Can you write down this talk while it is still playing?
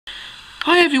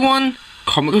Hi everyone,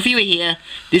 Comic Reviewer here,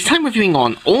 this time reviewing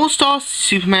on All-Star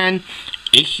Superman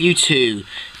Issue 2.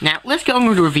 Now, let's get on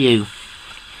with the review.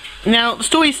 Now, the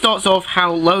story starts off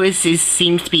how Lois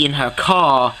seems to be in her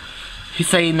car, who's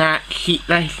saying that he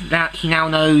now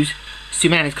knows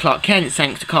Superman is Clark Kent,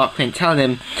 thanks to Clark Kent telling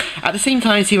him. At the same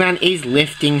time, Superman is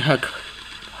lifting her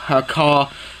car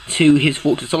to his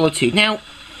Fortress of Solitude. Now,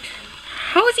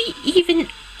 how is he even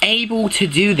able to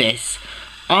do this?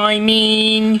 I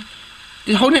mean,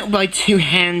 just holding it by two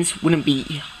hands wouldn't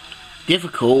be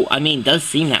difficult. I mean, it does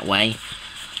seem that way.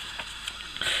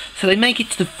 So they make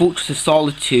it to the Fortress of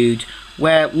Solitude,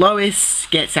 where Lois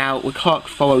gets out, where Clark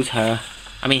follows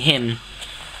him.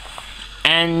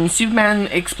 And Superman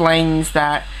explains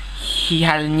that he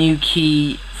had a new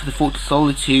key for the Fortress of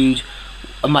Solitude,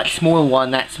 a much smaller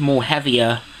one that's more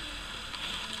heavier.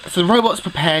 So the robot's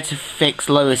prepared to fix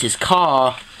Lois's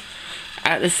car.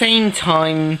 At the same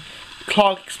time,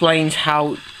 Clark explains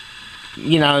how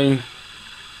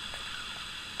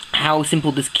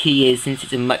simple this key is, since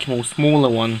it's a much more smaller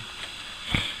one.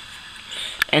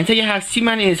 And so you have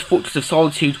Superman in his Fortress of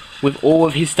Solitude with all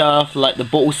of his stuff, like the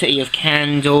Bottle City of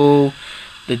Candle,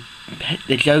 the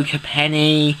Joker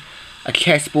Penny, a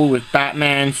chessboard with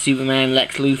Batman, Superman,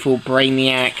 Lex Luthor,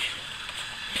 Brainiac.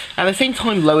 At the same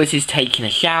time, Lois is taking a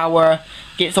shower,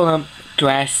 gets on a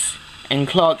dress, and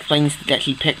Clark explains that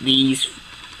he picked these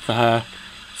for her,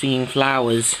 singing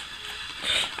flowers.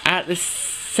 At the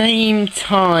same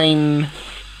time,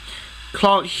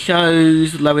 Clark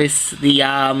shows Lois the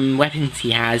weapons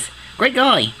he has. Great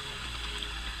guy!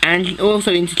 And he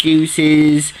also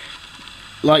introduces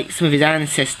like some of his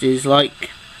ancestors,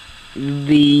 like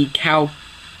the Cal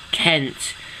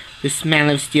Kent, the Man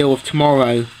of Steel of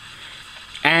tomorrow.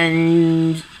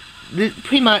 And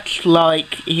pretty much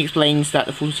like he explains that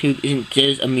the Fortitude isn't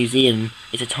just a museum,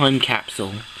 it's a time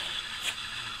capsule.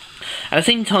 At the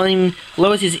same time,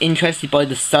 Lois is interested by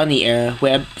the Sun Eater,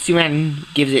 where Superman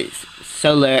gives it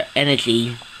solar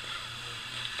energy,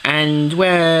 and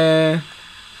where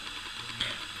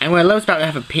Lois is about to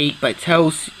have a peek, but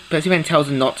Superman tells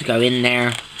her not to go in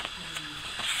there.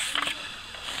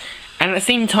 And at the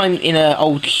same time, in an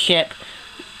old ship,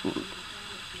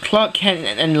 Clark Kent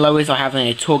and Lois are having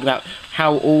a talk about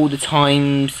how all the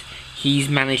times he's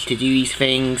managed to do these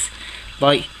things,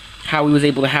 like how he was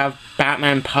able to have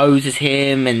Batman pose as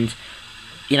him, and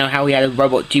how he had a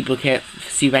robot duplicate for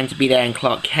Superman to be there, and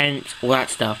Clark Kent, all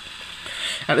that stuff.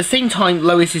 At the same time,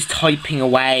 Lois is typing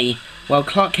away while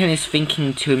Clark Kent is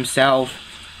thinking to himself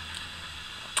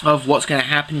of what's going to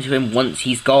happen to him once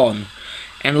he's gone.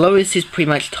 And Lois is pretty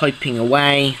much typing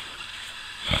away.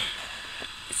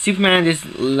 Superman is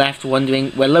left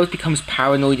wondering, where Lois becomes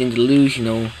paranoid and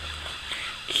delusional.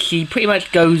 She pretty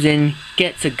much goes in,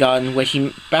 gets a gun, where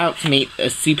she's about to meet a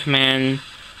Superman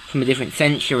from a different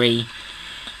century.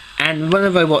 And one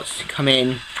of the robots come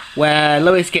in, where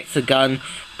Lois gets a gun,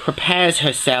 prepares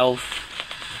herself,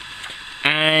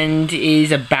 and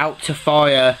is about to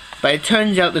fire. But it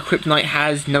turns out the kryptonite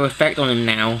has no effect on him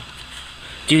now,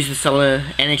 due to the solar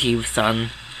energy of the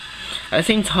sun. At the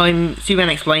same time, Superman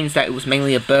explains that it was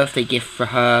mainly a birthday gift for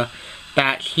her,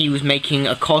 that he was making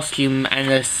a costume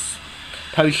and a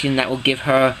potion that will give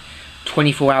her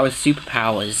 24-hour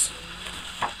superpowers.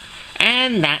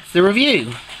 And that's the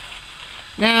review.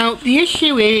 Now, the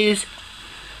issue is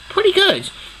pretty good,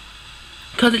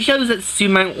 because it shows that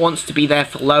Superman wants to be there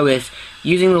for Lois,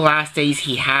 using the last days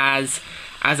he has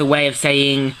as a way of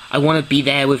saying, I want to be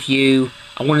there with you,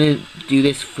 I want to do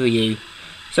this for you.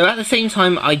 So at the same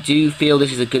time, I do feel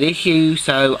this is a good issue,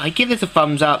 so I give this a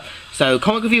thumbs up. So,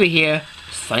 Comic Reviewer here,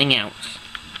 signing out.